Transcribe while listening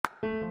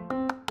Hi,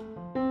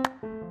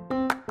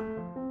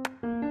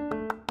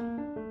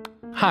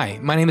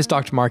 my name is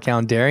Dr. Mark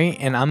Allen Derry,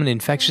 and I'm an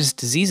infectious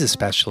diseases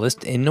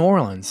specialist in New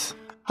Orleans.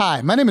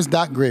 Hi, my name is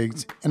Doc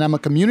Griggs, and I'm a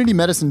community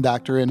medicine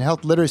doctor and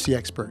health literacy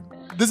expert.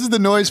 This is the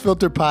Noise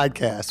Filter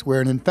Podcast,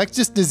 where an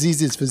infectious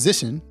diseases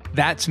physician,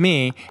 That's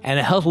me, and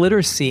a health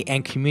literacy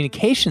and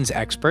communications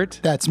expert.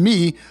 that's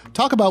me,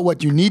 talk about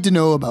what you need to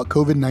know about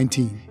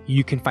COVID-19.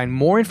 You can find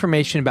more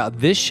information about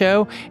this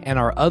show and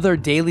our other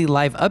daily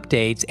live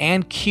updates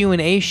and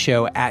Q&A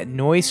show at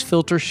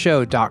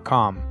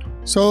noisefiltershow.com.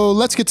 So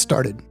let's get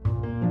started.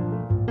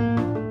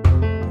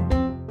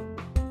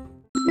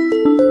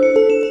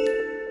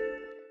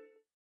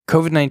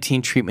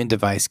 COVID-19 treatment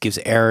device gives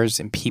errors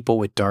in people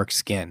with dark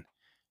skin.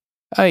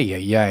 Ay,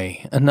 ay,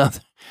 ay.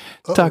 Another.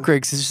 Doc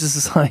Griggs is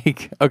just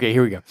like, okay,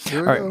 here we go.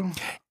 Here we All go.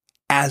 right.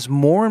 As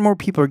more and more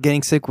people are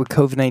getting sick with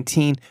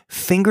COVID-19,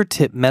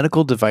 fingertip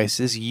medical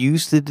devices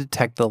used to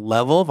detect the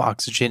level of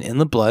oxygen in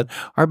the blood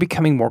are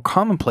becoming more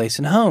commonplace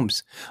in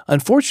homes.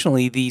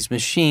 Unfortunately, these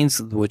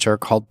machines, which are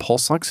called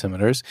pulse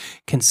oximeters,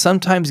 can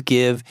sometimes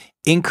give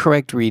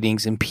incorrect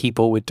readings in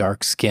people with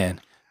dark skin.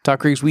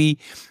 Doc Griggs, we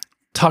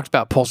talked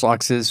about pulse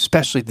oxes,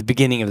 especially at the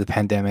beginning of the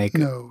pandemic,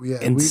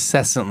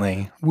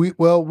 incessantly.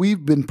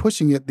 We've been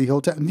pushing it the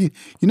whole time. You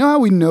know how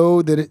we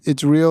know that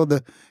it's real?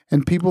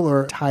 And people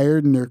are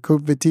tired and they're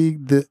COVID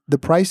fatigued. The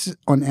price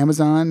on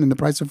Amazon and the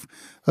price of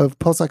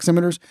pulse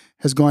oximeters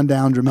has gone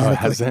down dramatically.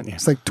 Oh, hasn't it?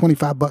 It's like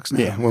 $25 now.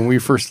 Yeah, when we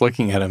were first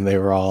looking at them, they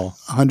were all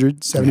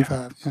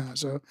 $175. Yeah.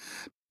 So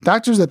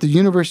doctors at the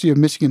University of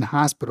Michigan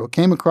Hospital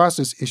came across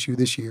this issue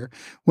this year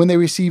when they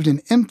received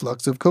an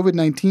influx of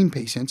COVID-19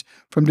 patients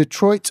from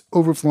Detroit's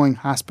overflowing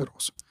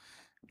hospitals.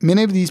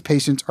 Many of these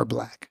patients are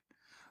Black.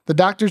 The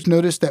doctors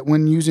noticed that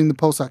when using the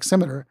pulse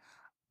oximeter,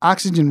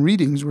 oxygen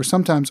readings were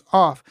sometimes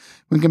off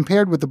when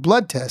compared with the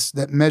blood test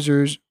that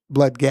measures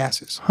blood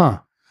gases.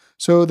 Huh.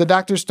 So the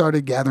doctors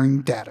started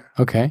gathering data.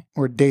 Okay.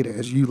 Or data,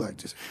 as you like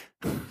to say.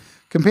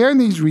 Comparing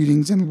these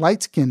readings in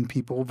light-skinned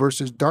people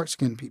versus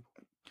dark-skinned people.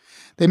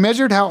 They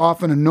measured how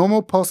often a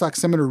normal pulse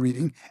oximeter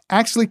reading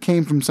actually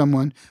came from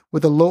someone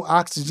with a low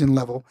oxygen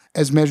level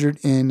as measured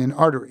in an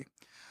artery.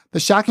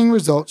 The shocking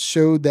results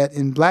showed that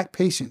in Black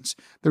patients,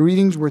 the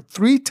readings were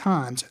three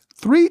times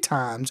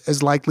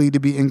as likely to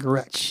be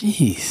incorrect.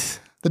 Jeez.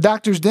 The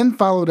doctors then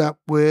followed up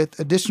with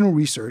additional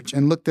research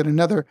and looked at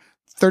another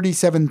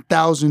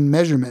 37,000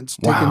 measurements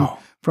taken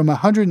from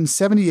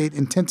 178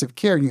 intensive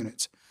care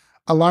units.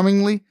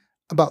 Alarmingly,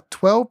 about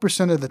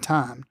 12% of the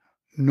time,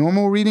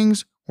 normal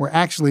readings were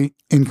actually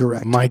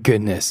incorrect. My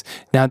goodness.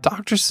 Now,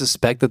 doctors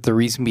suspect that the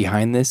reason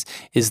behind this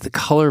is the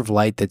color of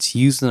light that's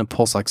used in a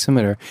pulse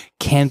oximeter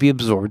can be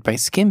absorbed by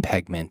skin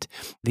pigment.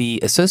 The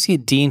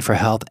Associate Dean for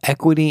Health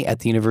Equity at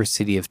the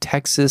University of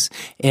Texas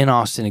in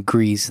Austin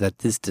agrees that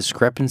this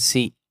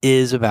discrepancy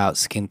is about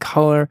skin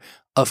color.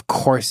 Of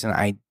course, and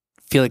I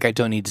feel like I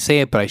don't need to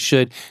say it, but I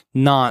should,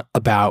 not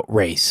about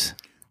race.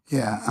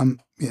 Yeah.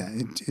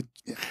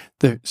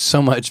 There's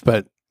so much,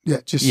 but yeah.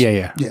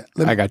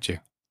 I got you.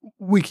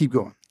 We keep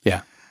going.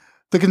 Yeah.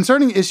 The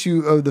concerning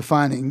issue of the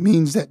finding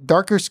means that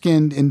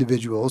darker-skinned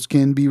individuals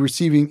can be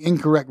receiving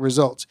incorrect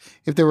results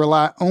if they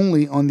rely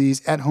only on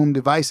these at-home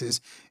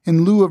devices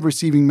in lieu of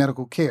receiving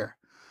medical care.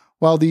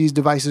 While these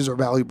devices are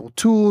valuable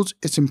tools,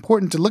 it's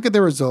important to look at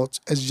their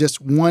results as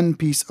just one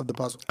piece of the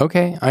puzzle.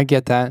 Okay, I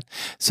get that.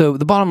 So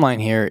the bottom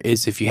line here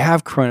is if you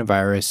have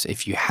coronavirus,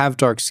 if you have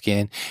dark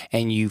skin,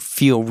 and you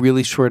feel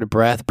really short of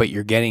breath, but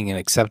you're getting an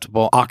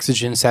acceptable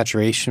oxygen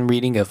saturation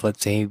reading of,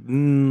 let's say,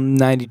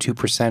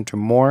 92% or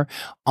more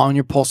on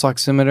your pulse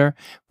oximeter,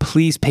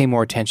 please pay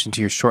more attention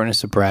to your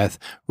shortness of breath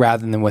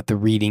rather than what the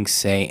readings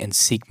say and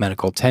seek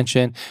medical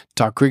attention.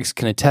 Dr. Griggs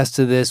can attest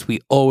to this.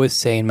 We always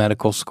say in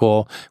medical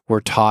school,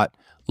 we're taught,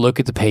 look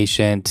at the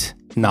patient,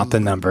 not the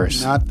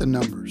numbers. Not the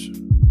numbers.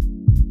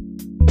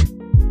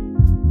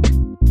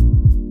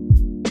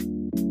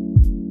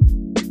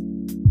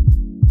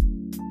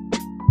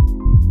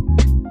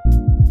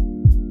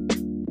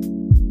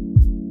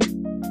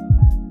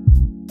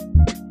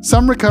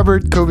 Some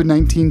recovered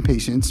COVID-19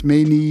 patients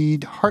may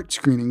need heart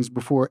screenings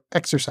before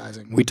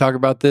exercising. We talk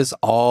about this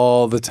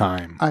all the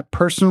time. I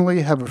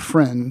personally have a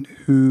friend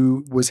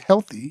who was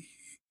healthy.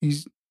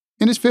 He's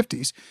in his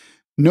 50s,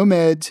 no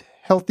meds,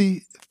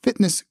 healthy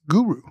fitness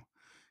guru,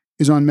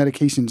 is on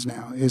medications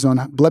now, is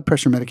on blood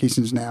pressure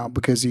medications now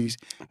because he's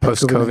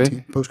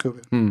post-COVID.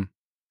 Post-COVID.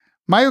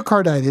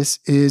 Myocarditis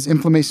is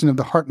inflammation of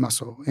the heart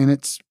muscle, and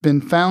it's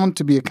been found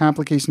to be a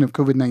complication of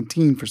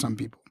COVID-19 for some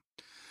people.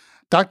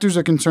 Doctors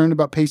are concerned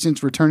about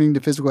patients returning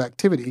to physical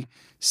activity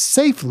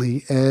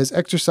safely, as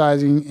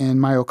exercising and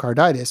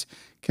myocarditis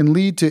can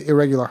lead to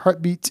irregular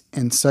heartbeats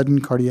and sudden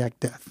cardiac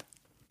death.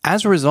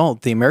 As a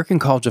result, the American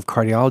College of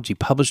Cardiology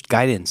published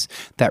guidance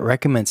that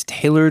recommends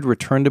tailored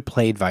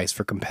return-to-play advice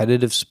for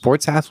competitive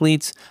sports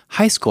athletes,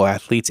 high school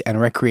athletes, and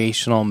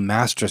recreational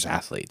masters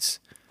athletes.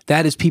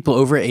 That is people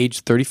over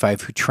age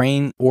 35 who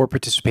train or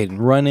participate in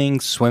running,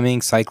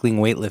 swimming, cycling,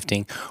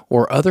 weightlifting,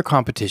 or other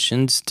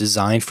competitions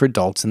designed for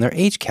adults in their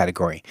age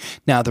category.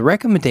 Now, the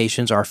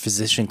recommendations are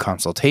physician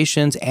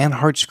consultations and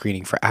heart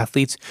screening for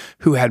athletes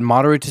who had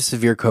moderate to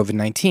severe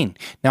COVID-19.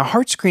 Now,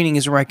 heart screening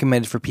is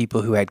recommended for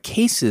people who had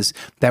cases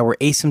that were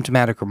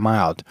asymptomatic or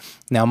mild.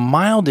 Now,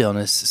 mild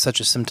illness, such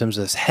as symptoms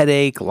as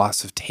headache,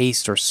 loss of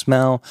taste or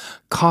smell,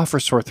 cough or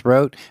sore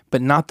throat,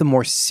 but not the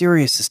more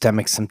serious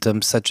systemic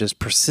symptoms such as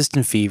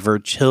persistent fever,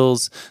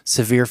 chills,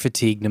 severe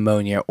fatigue,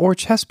 pneumonia, or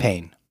chest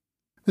pain.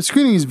 The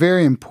screening is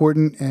very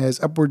important as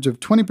upwards of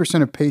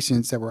 20% of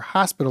patients that were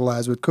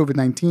hospitalized with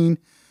COVID-19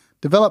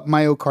 develop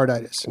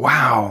myocarditis.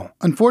 Wow.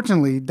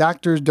 Unfortunately,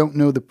 doctors don't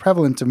know the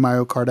prevalence of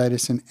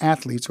myocarditis in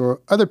athletes or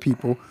other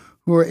people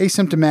who are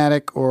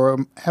asymptomatic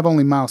or have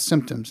only mild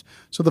symptoms.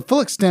 So the full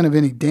extent of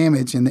any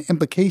damage and the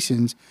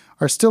implications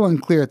are still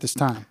unclear at this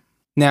time.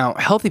 Now,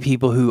 healthy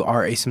people who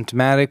are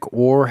asymptomatic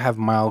or have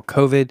mild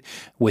COVID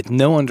with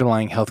no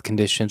underlying health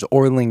conditions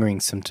or lingering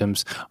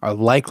symptoms are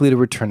likely to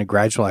return to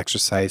gradual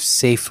exercise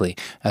safely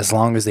as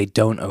long as they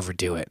don't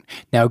overdo it.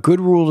 Now, a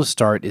good rule to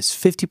start is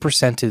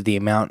 50% of the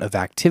amount of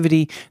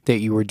activity that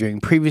you were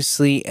doing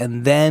previously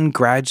and then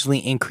gradually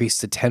increase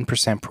to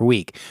 10% per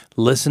week.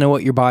 Listen to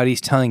what your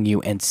body's telling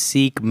you and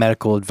seek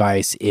medical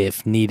advice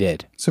if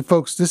needed. So,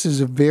 folks, this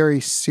is a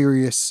very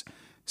serious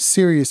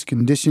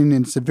condition,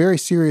 and it's a very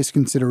serious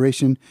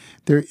consideration.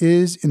 There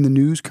is in the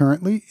news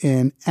currently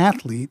an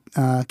athlete,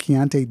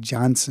 Keontae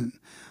Johnson,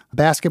 a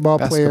basketball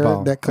player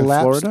that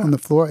collapsed on the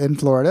floor in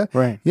Florida.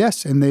 Right.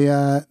 Yes, and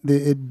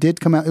it did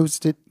come out. It was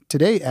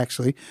today,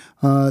 actually.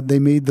 They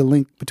made the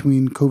link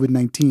between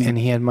COVID-19 and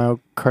he had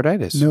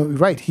myocarditis. No,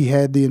 right. He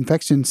had the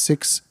infection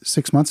six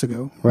months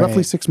ago. Right.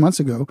 Roughly 6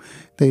 months ago,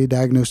 they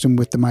diagnosed him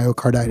with the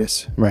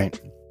myocarditis. Right.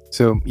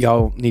 So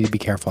y'all need to be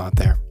careful out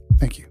there.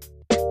 Thank you.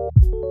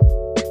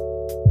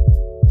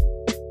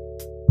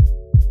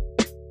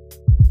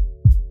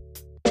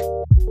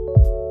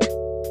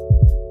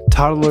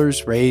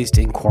 Toddlers raised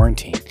in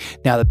quarantine.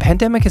 Now, the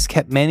pandemic has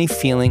kept many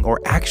feeling or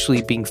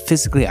actually being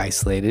physically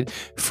isolated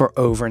for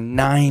over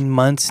 9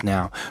 months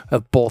now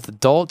of both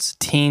adults,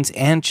 teens,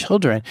 and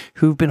children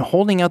who've been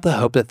holding out the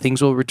hope that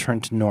things will return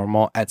to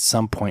normal at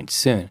some point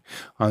soon.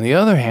 On the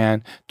other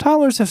hand,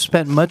 toddlers have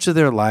spent much of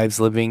their lives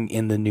living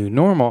in the new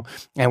normal,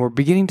 and we're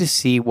beginning to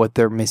see what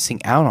they're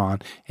missing out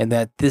on, and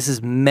that this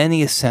is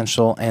many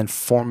essential and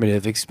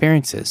formative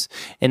experiences.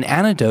 An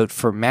anecdote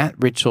for Matt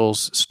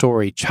Ritchell's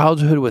story,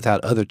 Childhood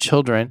Without Other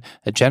Children,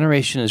 A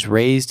Generation is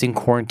Raised in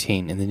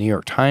Quarantine in the New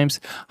York Times,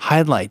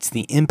 highlights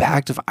the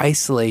impact of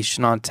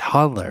isolation on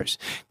toddlers.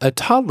 A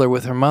toddler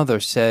with her mother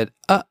said,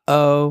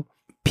 "Uh-oh,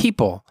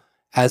 people,"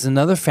 as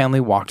another family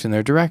walked in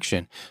their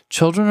direction.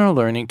 Children are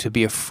learning to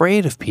be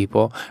afraid of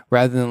people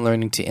rather than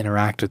learning to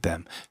interact with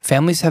them.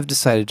 Families have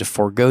decided to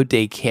forego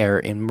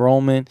daycare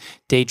enrollment,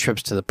 day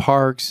trips to the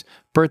parks,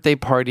 birthday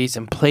parties,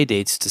 and play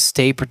dates to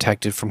stay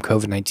protected from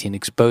COVID-19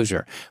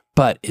 exposure.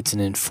 But it's an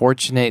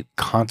unfortunate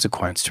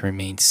consequence to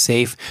remain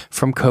safe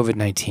from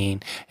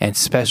COVID-19, and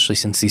especially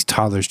since these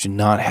toddlers do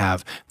not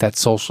have that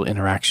social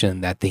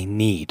interaction that they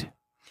need.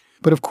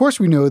 But of course,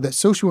 we know that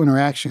social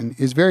interaction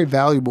is very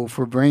valuable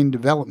for brain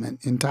development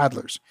in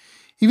toddlers.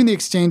 Even the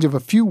exchange of a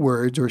few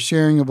words or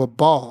sharing of a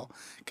ball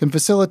can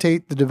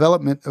facilitate the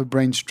development of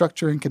brain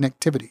structure and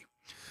connectivity.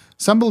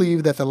 Some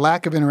believe that the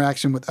lack of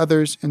interaction with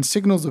others and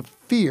signals of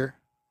fear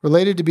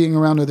related to being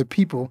around other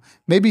people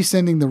may be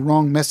sending the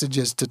wrong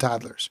messages to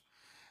toddlers.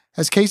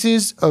 As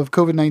cases of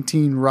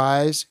COVID-19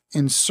 rise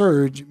and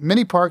surge,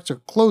 many parks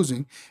are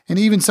closing, and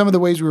even some of the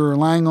ways we were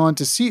relying on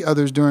to see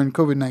others during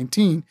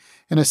COVID-19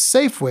 in a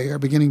safe way are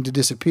beginning to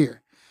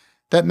disappear.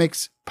 That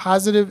makes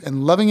positive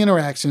and loving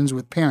interactions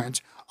with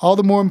parents all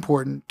the more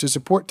important to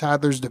support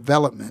toddlers'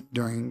 development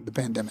during the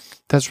pandemic.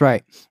 That's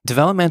right.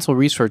 Developmental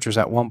researchers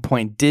at one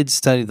point did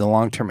study the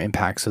long-term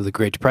impacts of the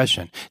Great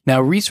Depression.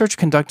 Now, research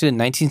conducted in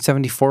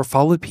 1974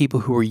 followed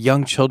people who were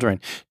young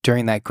children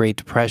during that Great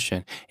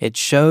Depression. It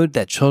showed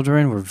that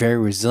children were very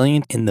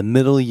resilient in the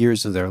middle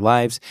years of their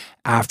lives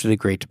after the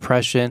Great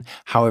Depression.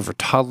 However,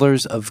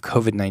 toddlers of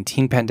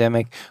COVID-19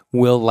 pandemic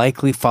will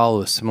likely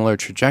follow a similar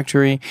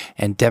trajectory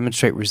and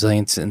demonstrate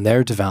resilience in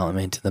their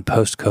development in the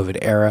post-COVID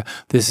era.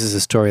 This is a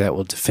story that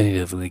will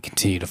definitively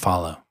continue to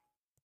follow.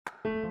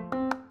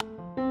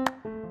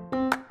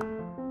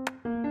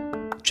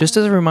 Just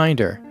as a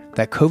reminder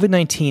that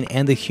COVID-19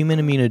 and the human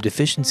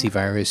immunodeficiency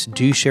virus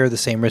do share the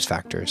same risk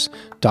factors.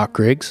 Doc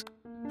Griggs?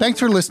 Thanks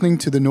for listening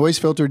to the Noise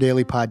Filter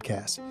Daily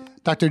Podcast.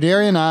 Dr.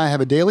 Derry and I have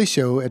a daily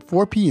show at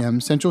 4 p.m.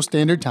 Central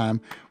Standard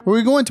Time where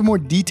we go into more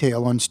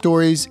detail on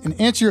stories and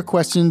answer your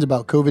questions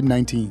about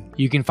COVID-19.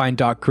 You can find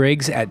Doc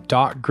Griggs at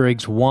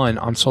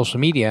DocGriggs1 on social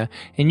media,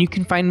 and you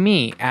can find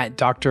me at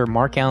Dr.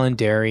 Mark Allen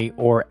Derry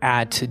or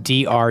at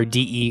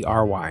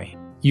DRDERY.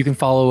 You can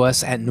follow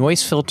us at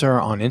Noise Filter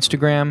on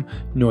Instagram,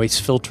 Noise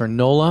Filter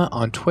NOLA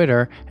on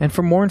Twitter, and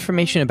for more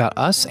information about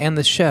us and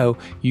the show,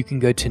 you can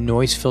go to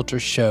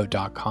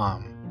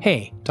noisefiltershow.com.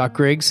 Hey, Doc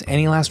Griggs,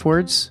 any last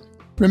words?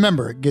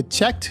 Remember, get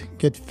checked,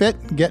 get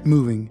fit, get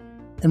moving.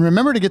 And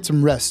remember to get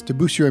some rest to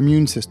boost your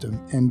immune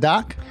system. And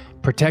Doc?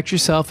 Protect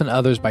yourself and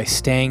others by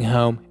staying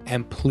home,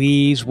 and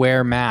please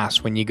wear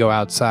masks when you go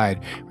outside.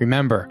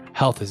 Remember,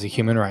 health is a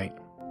human right.